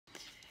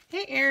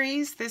Hey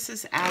Aries, this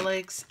is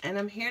Alex, and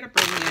I'm here to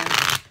bring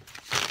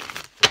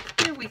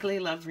you your weekly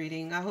love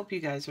reading. I hope you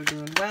guys are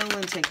doing well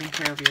and taking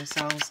care of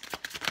yourselves.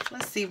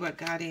 Let's see what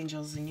God,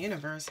 angels, and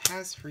universe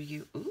has for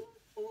you.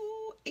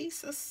 Ooh,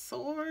 Ace of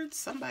Swords.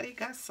 Somebody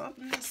got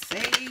something to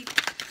say.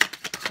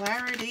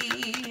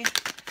 Clarity.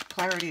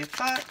 Clarity of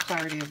thought,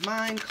 clarity of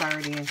mind,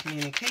 clarity in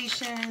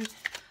communication.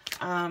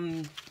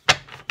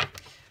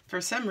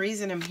 For some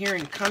reason, I'm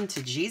hearing come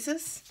to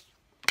Jesus.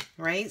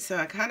 Right? So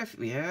I kind of,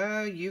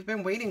 yeah, you've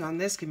been waiting on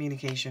this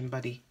communication,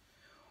 buddy.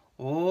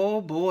 Oh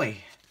boy.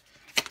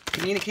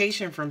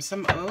 Communication from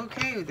some,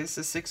 okay, this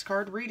is a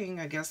 6-card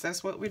reading. I guess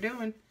that's what we're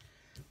doing.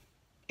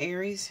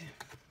 Aries.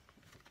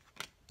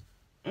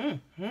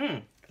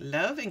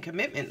 Love and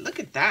commitment. Look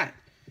at that.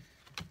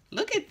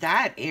 Look at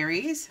that,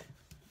 Aries.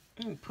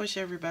 Push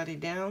everybody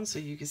down so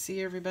you can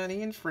see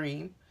everybody in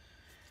frame.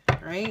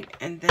 Right?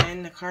 And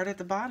then the card at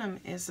the bottom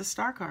is the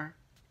star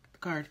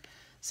card.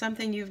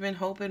 Something you've been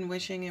hoping,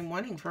 wishing, and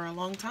wanting for a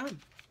long time.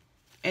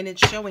 And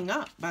it's showing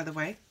up, by the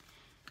way.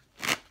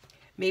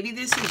 Maybe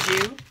this is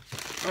you,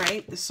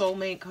 right? The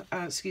soulmate,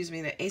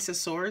 the Ace of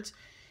Swords.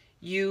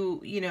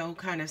 You know,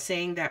 kind of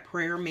saying that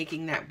prayer,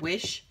 making that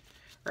wish,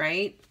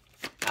 right?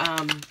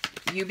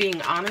 You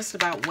being honest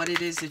about what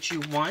it is that you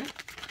want.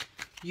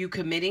 You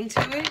committing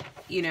to it,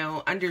 you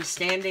know,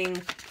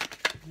 understanding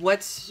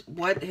what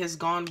has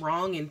gone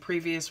wrong in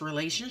previous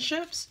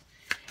relationships.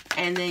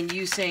 And then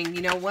you saying,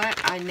 you know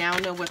what, I now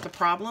know what the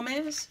problem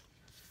is.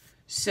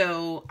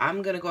 So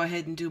I'm going to go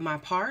ahead and do my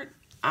part.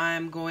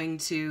 I'm going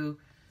to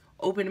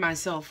open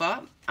myself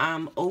up.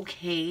 I'm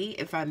okay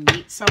if I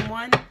meet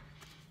someone.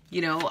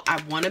 You know,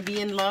 I want to be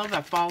in love.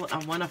 I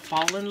want to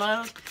fall in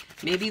love.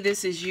 Maybe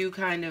this is you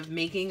kind of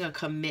making a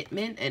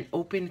commitment, an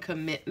open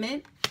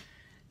commitment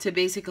to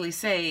basically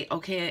say,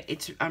 okay,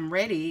 I'm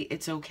ready.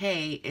 It's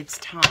okay. It's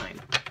time.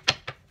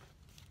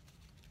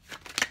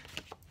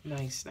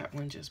 Nice. That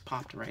one just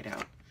popped right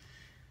out.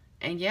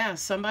 And yeah,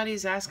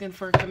 somebody's asking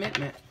for a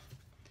commitment.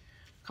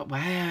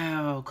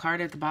 Wow.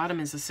 Card at the bottom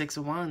is the 6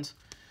 of Wands.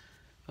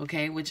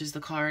 Okay. Which is the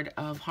card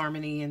of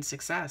harmony and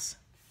success.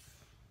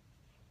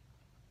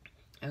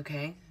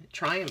 Okay.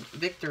 Triumph.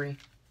 Victory.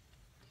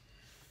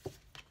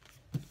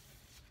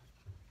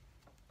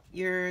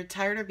 You're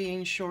tired of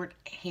being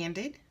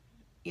short-handed.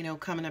 You know,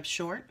 coming up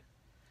short.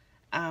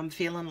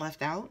 Feeling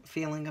left out.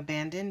 Feeling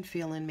abandoned.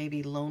 Feeling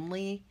maybe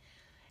lonely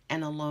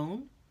and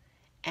alone.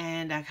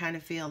 And I kind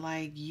of feel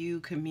like you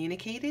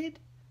communicated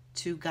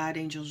to God,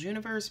 angels,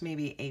 universe,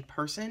 maybe a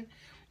person,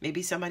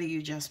 maybe somebody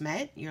you just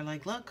met. You're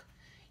like, look,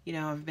 you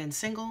know, I've been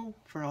single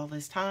for all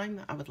this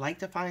time. I would like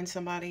to find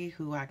somebody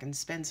who I can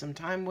spend some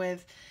time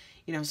with,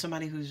 you know,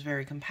 somebody who's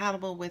very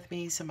compatible with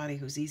me, somebody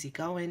who's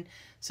easygoing,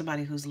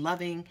 somebody who's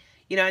loving.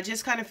 You know, I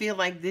just kind of feel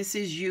like this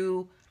is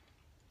you,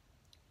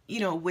 you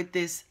know, with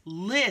this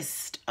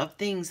list of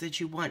things that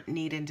you want,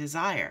 need, and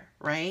desire,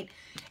 right?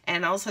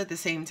 And also at the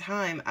same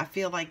time, I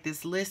feel like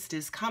this list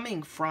is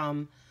coming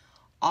from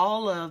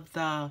all of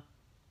the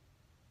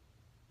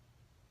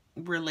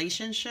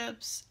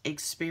relationships,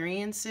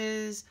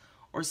 experiences,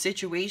 or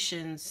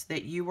situations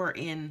that you were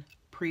in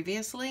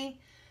previously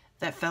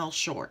that fell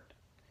short.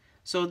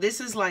 So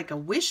this is like a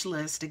wish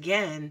list,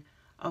 again,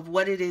 of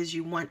what it is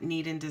you want,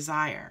 need, and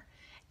desire.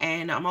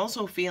 And I'm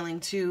also feeling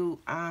too,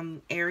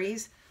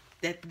 Aries,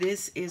 that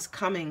this is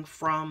coming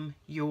from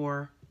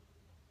your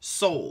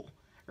soul,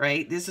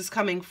 right? This is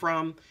coming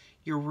from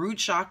your root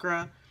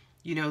chakra,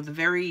 you know, the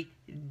very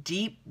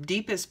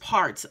deepest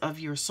parts of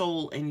your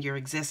soul and your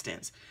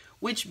existence,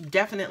 which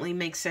definitely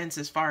makes sense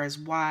as far as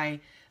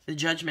why the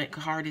Judgment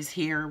card is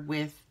here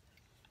with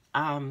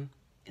the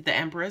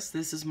Empress.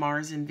 This is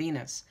Mars and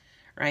Venus,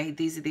 right?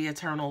 These are the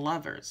eternal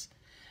lovers.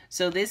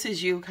 So this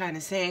is you kind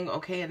of saying,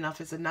 okay,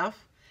 enough is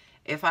enough.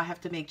 If I have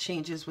to make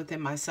changes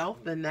within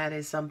myself, then that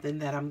is something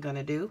that I'm going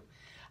to do.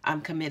 I'm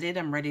committed.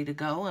 I'm ready to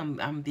go.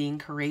 I'm being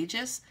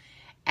courageous.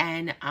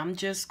 And I'm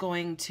just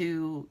going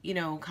to, you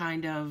know,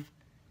 kind of,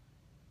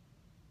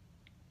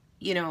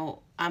 you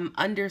know, I'm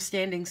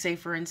understanding, say,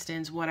 for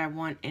instance, what I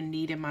want and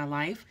need in my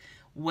life,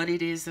 what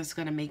it is that's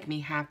going to make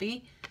me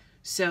happy.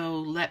 So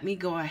let me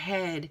go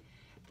ahead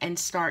and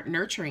start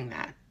nurturing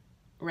that,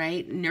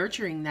 right?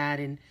 Nurturing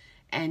that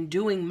and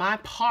doing my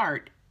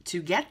part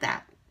to get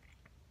that.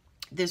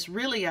 This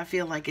really, I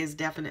feel like, is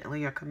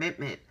definitely a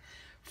commitment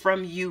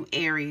from you,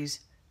 Aries,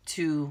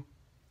 to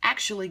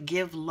actually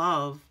give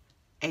love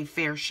a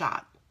fair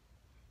shot,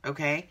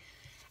 okay?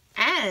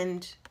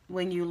 And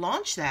when you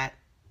launch that,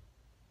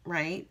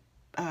 right,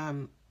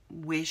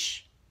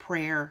 wish,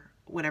 prayer,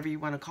 whatever you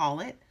want to call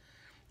it,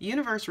 the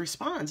universe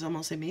responds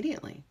almost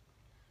immediately.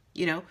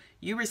 You know,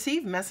 you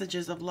receive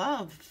messages of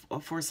love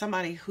for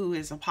somebody who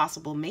is a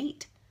possible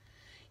mate.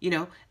 You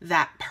know,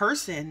 that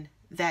person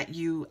that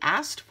you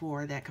asked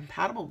for, that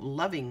compatible,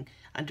 loving,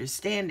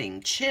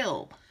 understanding,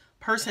 chill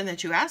person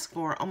that you asked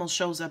for almost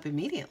shows up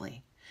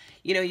immediately.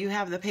 You know, you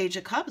have the Page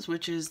of Cups,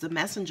 which is the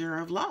messenger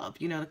of love.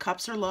 You know, the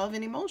cups are love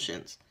and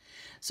emotions.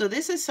 So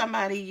this is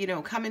somebody, you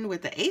know, coming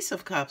with the Ace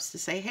of Cups to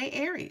say, hey,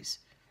 Aries,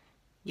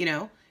 you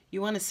know,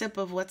 you want a sip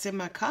of what's in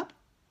my cup?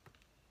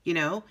 you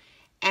know,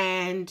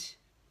 and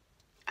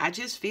I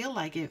just feel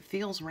like it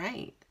feels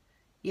right,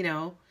 you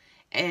know,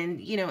 and,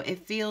 you know,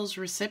 it feels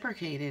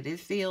reciprocated. It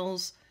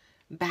feels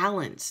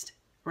balanced,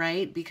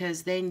 right?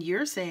 Because then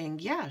you're saying,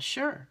 yeah,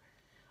 sure.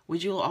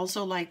 Would you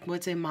also like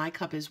what's in my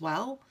cup as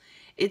well?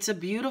 It's a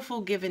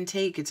beautiful give and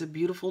take. It's a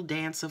beautiful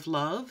dance of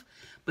love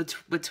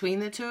between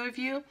the two of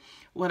you.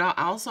 What I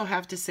also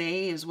have to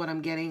say is what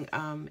I'm getting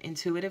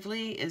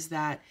intuitively is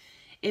that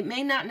it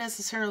may not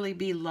necessarily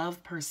be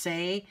love per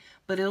se,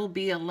 but it'll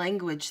be a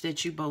language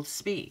that you both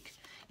speak.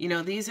 You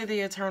know, these are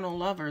the eternal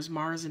lovers,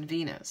 Mars and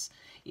Venus.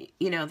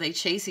 You know, they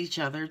chase each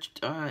other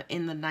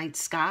in the night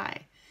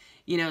sky.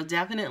 You know,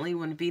 definitely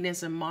when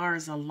Venus and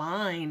Mars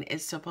align,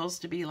 it's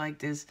supposed to be like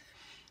this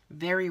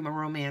very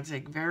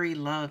romantic, very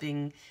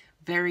loving,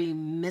 very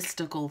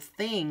mystical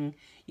thing,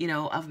 you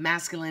know, of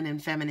masculine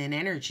and feminine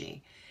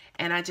energy.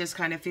 And I just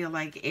kind of feel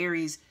like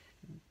Aries,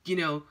 you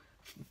know,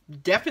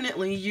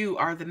 definitely you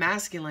are the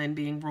masculine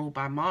being ruled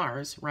by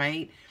Mars,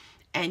 right?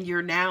 And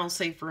you're now,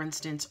 say for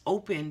instance,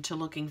 open to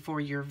looking for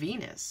your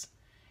Venus,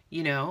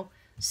 you know?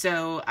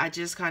 So I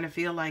just kind of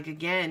feel like,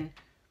 again,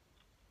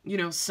 you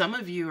know, some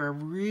of you are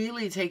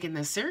really taking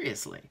this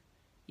seriously,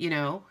 you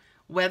know,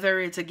 whether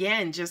it's,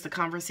 again, just a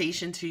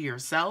conversation to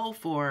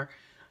yourself or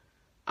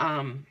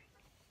a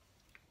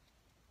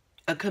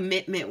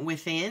commitment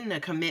within, a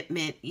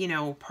commitment, you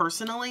know,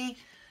 personally,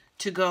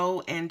 to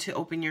go and to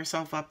open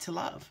yourself up to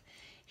love.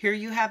 Here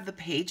you have the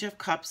Page of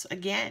Cups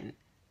again,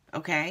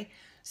 okay?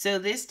 So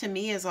this to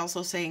me is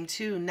also saying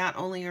too, not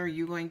only are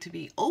you going to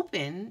be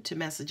open to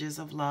messages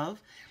of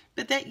love,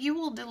 but that you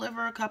will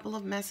deliver a couple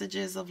of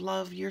messages of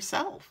love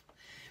yourself.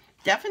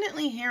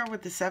 Definitely here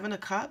with the Seven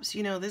of Cups,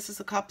 you know, this is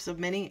the cups of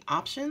many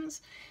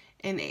options.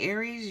 In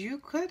Aries, you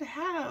could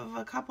have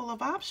a couple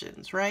of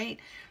options, right?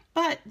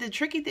 But the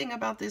tricky thing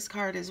about this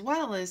card as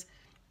well is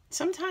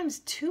sometimes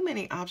too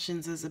many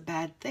options is a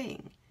bad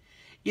thing.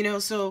 You know,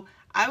 so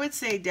I would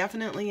say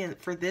definitely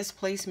for this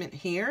placement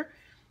here,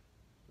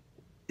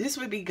 this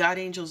would be God,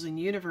 angels, and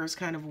universe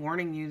kind of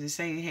warning you to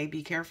say, hey,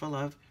 be careful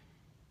of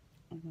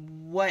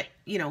what,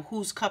 you know,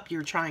 whose cup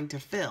you're trying to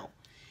fill.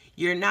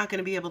 You're not going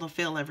to be able to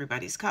fill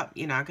everybody's cup.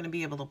 You're not going to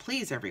be able to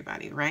please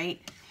everybody, right?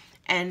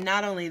 And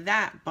not only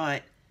that,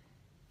 but,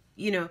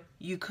 you know,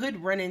 you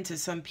could run into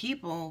some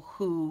people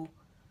who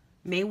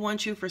may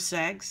want you for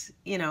sex,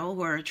 you know,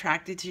 who are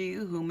attracted to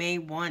you, who may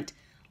want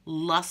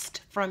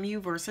lust from you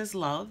versus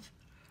love,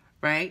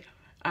 right?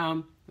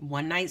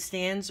 One night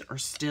stands are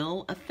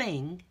still a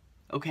thing,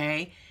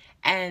 okay?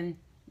 And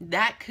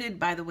that could,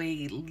 by the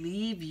way,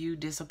 leave you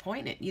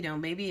disappointed. You know,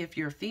 maybe if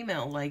you're a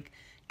female, like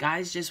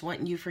guys just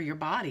wanting you for your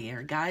body,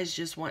 or guys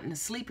just wanting to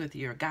sleep with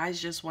you, or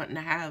guys just wanting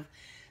to have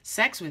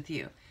sex with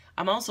you.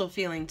 I'm also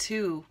feeling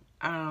too,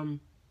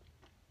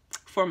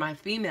 for my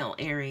female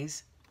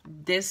Aries,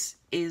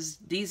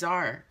 these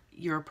are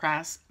your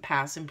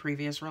past and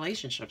previous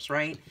relationships,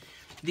 right?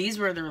 These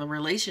were the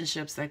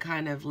relationships that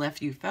kind of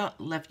left you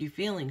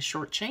feeling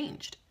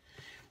shortchanged.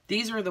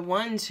 These were the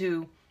ones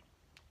who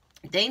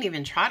they didn't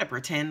even try to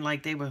pretend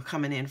like they were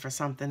coming in for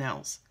something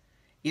else.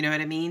 You know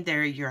what I mean?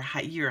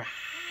 You're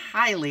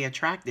highly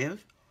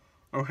attractive,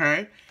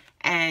 okay?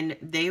 And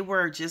they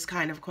were just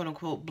kind of quote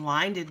unquote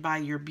blinded by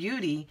your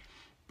beauty,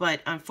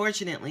 but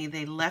unfortunately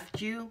they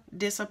left you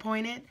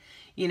disappointed.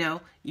 You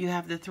know, you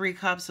have the Three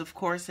Cups, of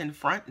course, in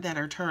front that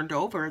are turned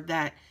over,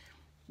 that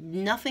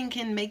nothing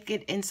can make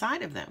it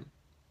inside of them.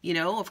 You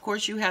know, of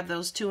course, you have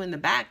those two in the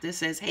back that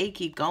says, hey,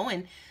 keep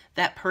going.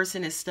 That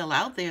person is still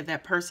out there.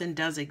 That person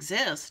does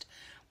exist.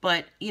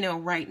 But, you know,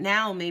 right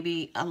now,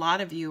 maybe a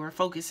lot of you are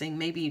focusing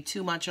maybe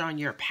too much on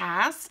your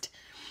past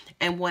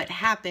and what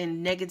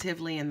happened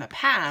negatively in the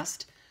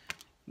past,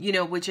 you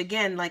know, which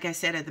again, like I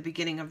said at the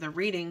beginning of the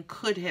reading,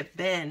 could have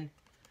been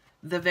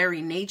the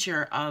very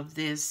nature of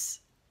this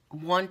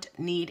want,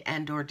 need,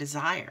 and or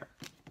desire.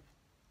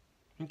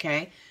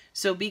 Okay,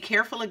 so be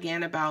careful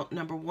again about,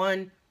 number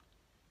one,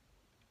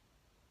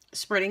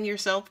 spreading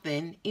yourself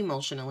thin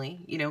emotionally,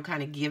 you know,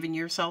 kind of giving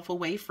yourself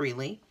away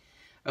freely.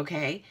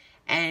 Okay,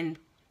 and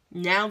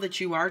now that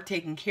you are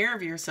taking care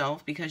of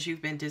yourself because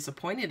you've been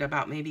disappointed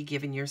about maybe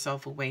giving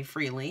yourself away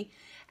freely,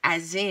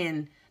 as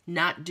in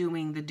not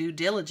doing the due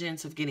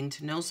diligence of getting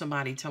to know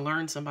somebody, to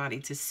learn somebody,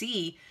 to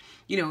see,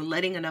 you know,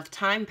 letting enough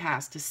time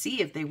pass to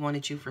see if they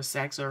wanted you for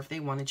sex or if they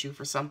wanted you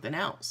for something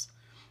else.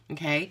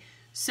 Okay,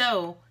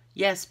 so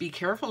yes, be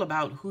careful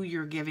about who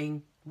you're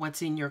giving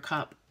what's in your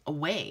cup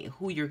away,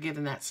 who you're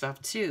giving that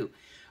stuff to.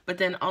 But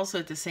then also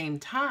at the same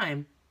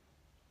time,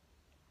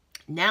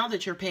 now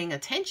that you're paying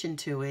attention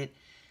to it,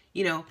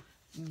 you know,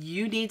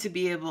 you need to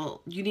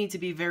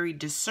be very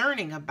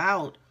discerning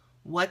about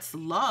what's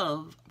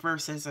love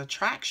versus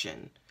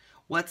attraction,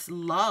 what's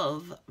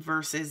love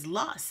versus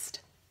lust,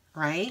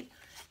 right?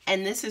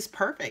 And this is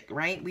perfect,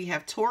 right? We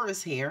have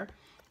Taurus here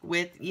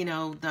with, you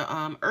know,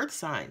 the earth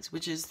signs,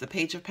 which is the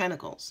Page of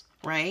Pentacles,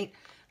 right?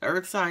 The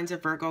earth signs are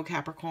Virgo,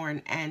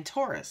 Capricorn, and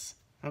Taurus,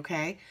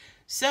 okay?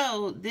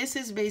 So this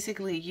is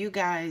basically you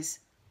guys,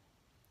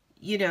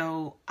 you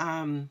know,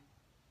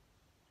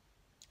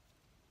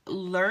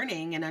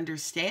 learning and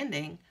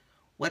understanding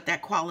what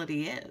that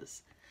quality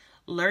is.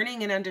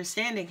 Learning and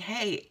understanding,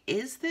 hey,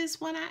 is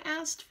this what I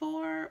asked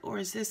for, or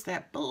is this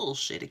that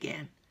bullshit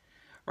again?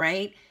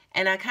 Right?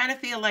 And I kind of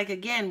feel like,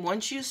 again,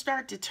 once you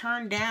start to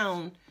turn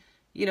down,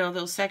 you know,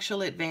 those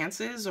sexual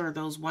advances or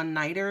those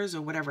one-nighters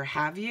or whatever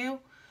have you,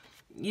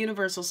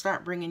 universe will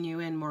start bringing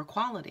you in more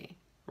quality,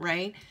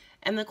 right?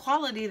 And the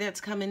quality that's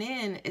coming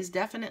in is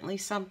definitely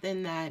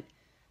something that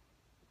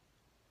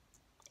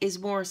is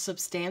more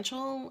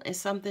substantial, is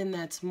something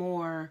that's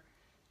more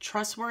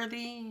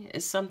trustworthy,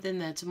 is something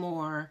that's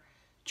more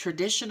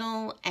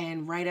traditional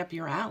and right up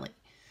your alley.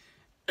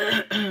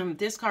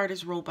 This card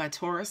is ruled by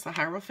Taurus, the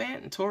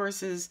Hierophant. And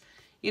Taurus is,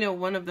 you know,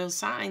 one of those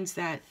signs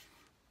that,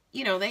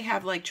 you know, they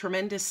have like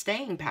tremendous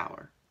staying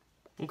power.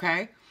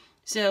 Okay.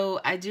 So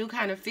I do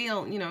kind of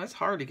feel, you know, it's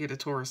hard to get a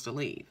Taurus to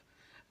leave.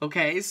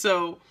 Okay.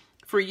 So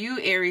for you,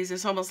 Aries,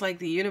 it's almost like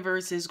the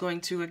universe is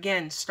going to,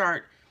 again,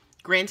 start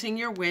granting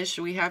your wish.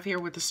 We have here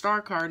with the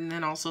Star card and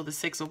then also the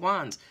Six of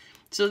Wands.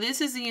 So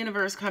this is the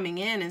universe coming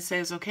in and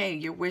says, okay,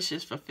 your wish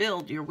is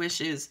fulfilled. Your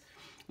wish is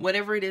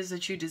whatever it is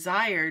that you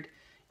desired,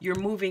 you're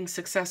moving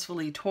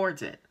successfully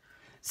towards it.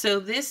 So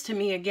this to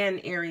me,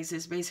 again, Aries,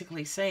 is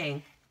basically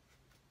saying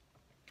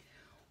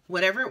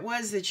whatever it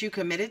was that you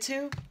committed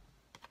to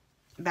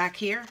back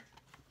here,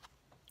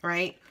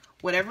 right?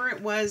 Whatever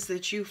it was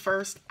that you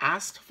first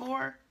asked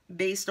for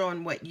based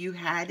on what you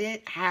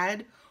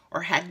had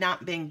or had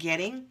not been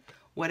getting,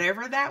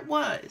 whatever that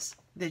was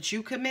that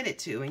you committed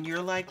to, and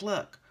you're like,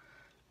 look,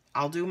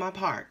 I'll do my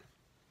part.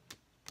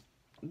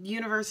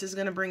 Universe is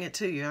going to bring it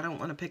to you. I don't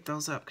want to pick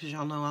those up because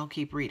y'all know I'll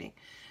keep reading.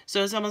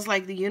 So it's almost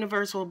like the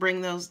universe will bring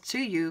those to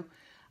you.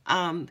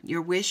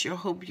 Your wish, your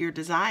hope, your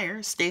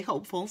desire. Stay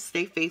hopeful,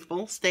 stay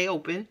faithful, stay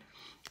open,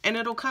 and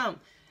it'll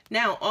come.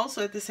 Now,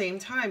 also at the same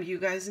time, you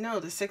guys know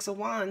the Six of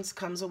Wands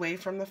comes away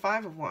from the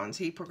Five of Wands.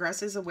 He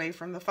progresses away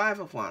from the Five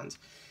of Wands.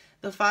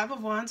 The Five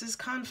of Wands is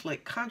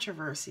conflict,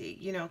 controversy,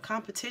 you know,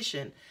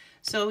 competition.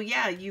 So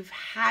yeah, you've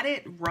had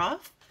it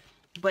rough,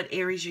 but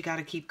Aries, you got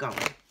to keep going,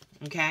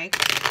 okay?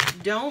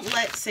 Don't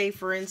let, say,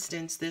 for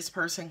instance, this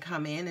person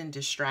come in and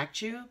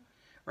distract you,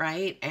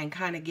 right? And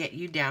kind of get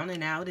you down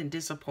and out and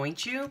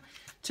disappoint you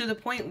to the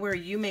point where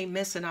you may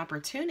miss an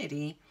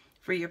opportunity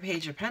for your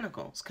Page of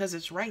Pentacles because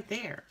it's right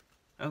there,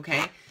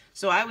 okay?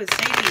 So I would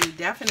say to you,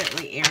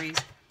 definitely, Aries,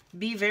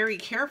 be very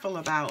careful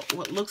about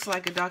what looks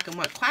like a duck and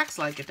what quacks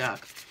like a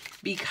duck,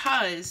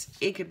 because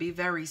it could be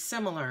very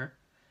similar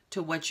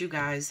to what you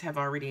guys have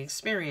already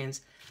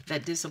experienced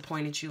that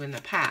disappointed you in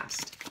the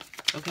past,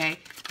 okay?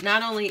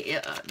 Not only,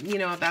 you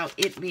know, about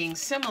it being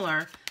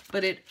similar,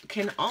 but it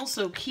can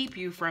also keep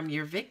you from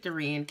your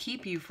victory and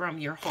keep you from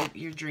your hope,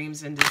 your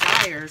dreams and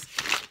desires,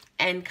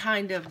 and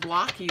kind of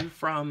block you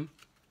from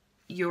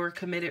your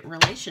committed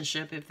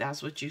relationship if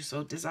that's what you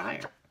so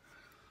desire,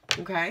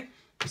 okay?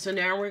 So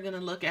now we're going to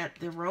look at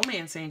the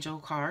Romance Angel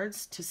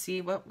cards to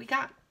see what we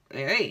got.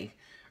 Hey,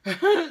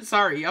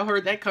 sorry, y'all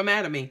heard that come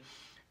out of me.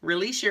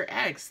 Release your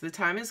ex. The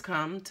time has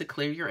come to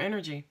clear your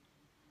energy.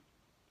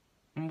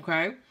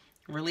 Okay?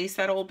 Release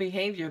that old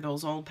behavior,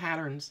 those old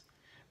patterns.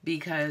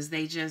 Because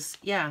they just,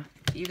 yeah,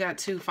 you got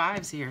 2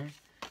 5s here.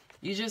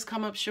 You just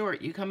come up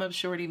short. You come up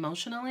short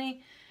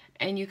emotionally,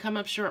 and you come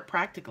up short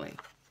practically.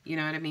 You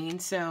know what I mean?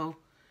 So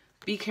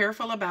be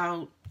careful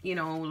about, you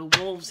know, the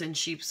wolves in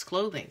sheep's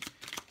clothing.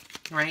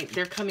 Right?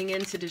 They're coming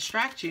in to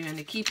distract you and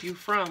to keep you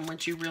from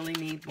what you really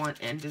need, want,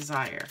 and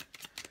desire.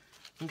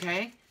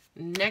 Okay?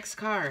 Next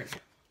card.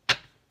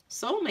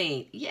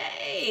 Soulmate.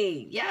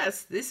 Yay!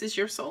 Yes, this is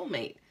your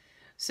soulmate.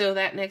 So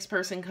that next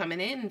person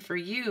coming in for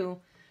you,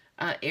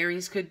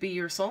 Aries, could be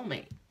your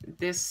soulmate.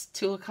 This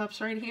Two of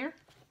Cups right here,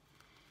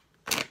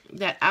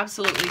 that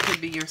absolutely could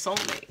be your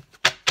soulmate.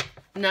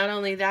 Not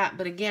only that,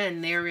 but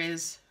again, there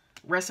is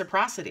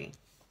reciprocity,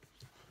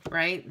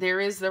 right?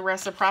 There is the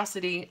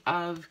reciprocity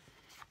of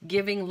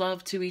giving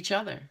love to each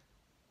other,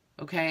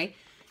 okay?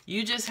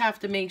 You just have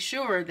to make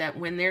sure that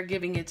when they're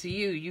giving it to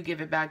you, you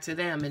give it back to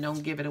them and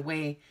don't give it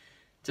away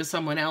to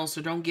someone else,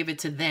 or don't give it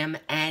to them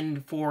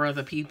and 4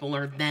 other people,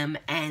 or them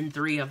and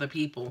 3 other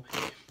people.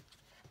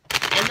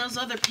 And those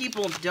other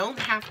people don't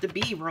have to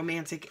be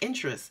romantic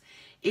interests.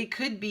 It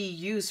could be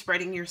you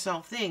spreading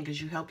yourself thin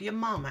because you help your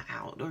mama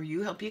out, or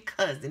you help your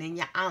cousin and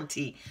your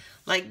auntie.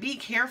 Like, be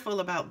careful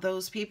about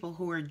those people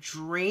who are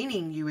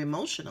draining you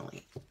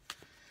emotionally.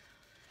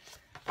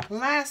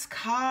 Last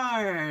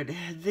card.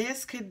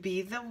 This could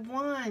be the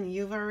one.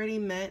 You've already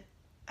met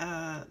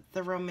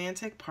the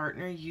romantic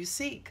partner you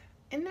seek.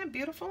 Isn't that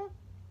beautiful?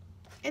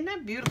 Isn't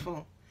that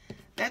beautiful?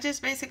 That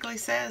just basically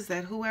says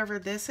that whoever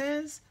this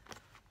is,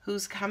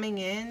 who's coming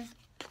in,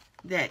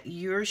 that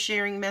you're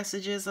sharing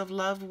messages of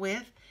love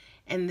with,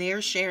 and they're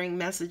sharing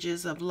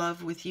messages of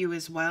love with you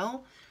as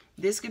well.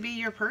 This could be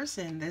your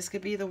person. This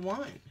could be the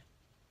one.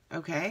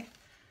 Okay?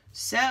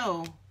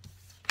 So,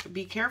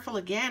 be careful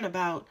again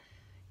about,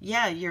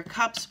 yeah, your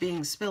cups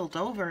being spilt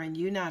over and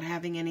you not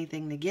having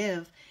anything to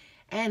give.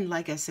 And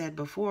like I said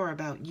before,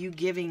 about you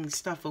giving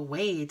stuff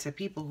away to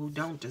people who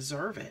don't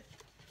deserve it.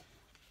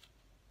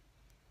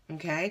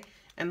 Okay?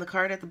 And the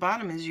card at the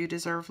bottom is you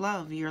deserve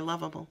love. You're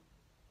lovable.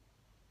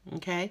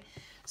 Okay?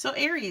 So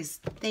Aries,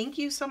 thank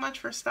you so much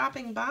for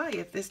stopping by.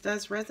 If this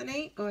does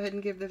resonate, go ahead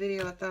and give the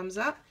video a thumbs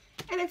up.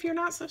 And if you're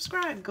not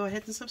subscribed, go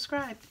ahead and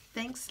subscribe.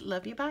 Thanks.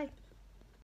 Love you. Bye.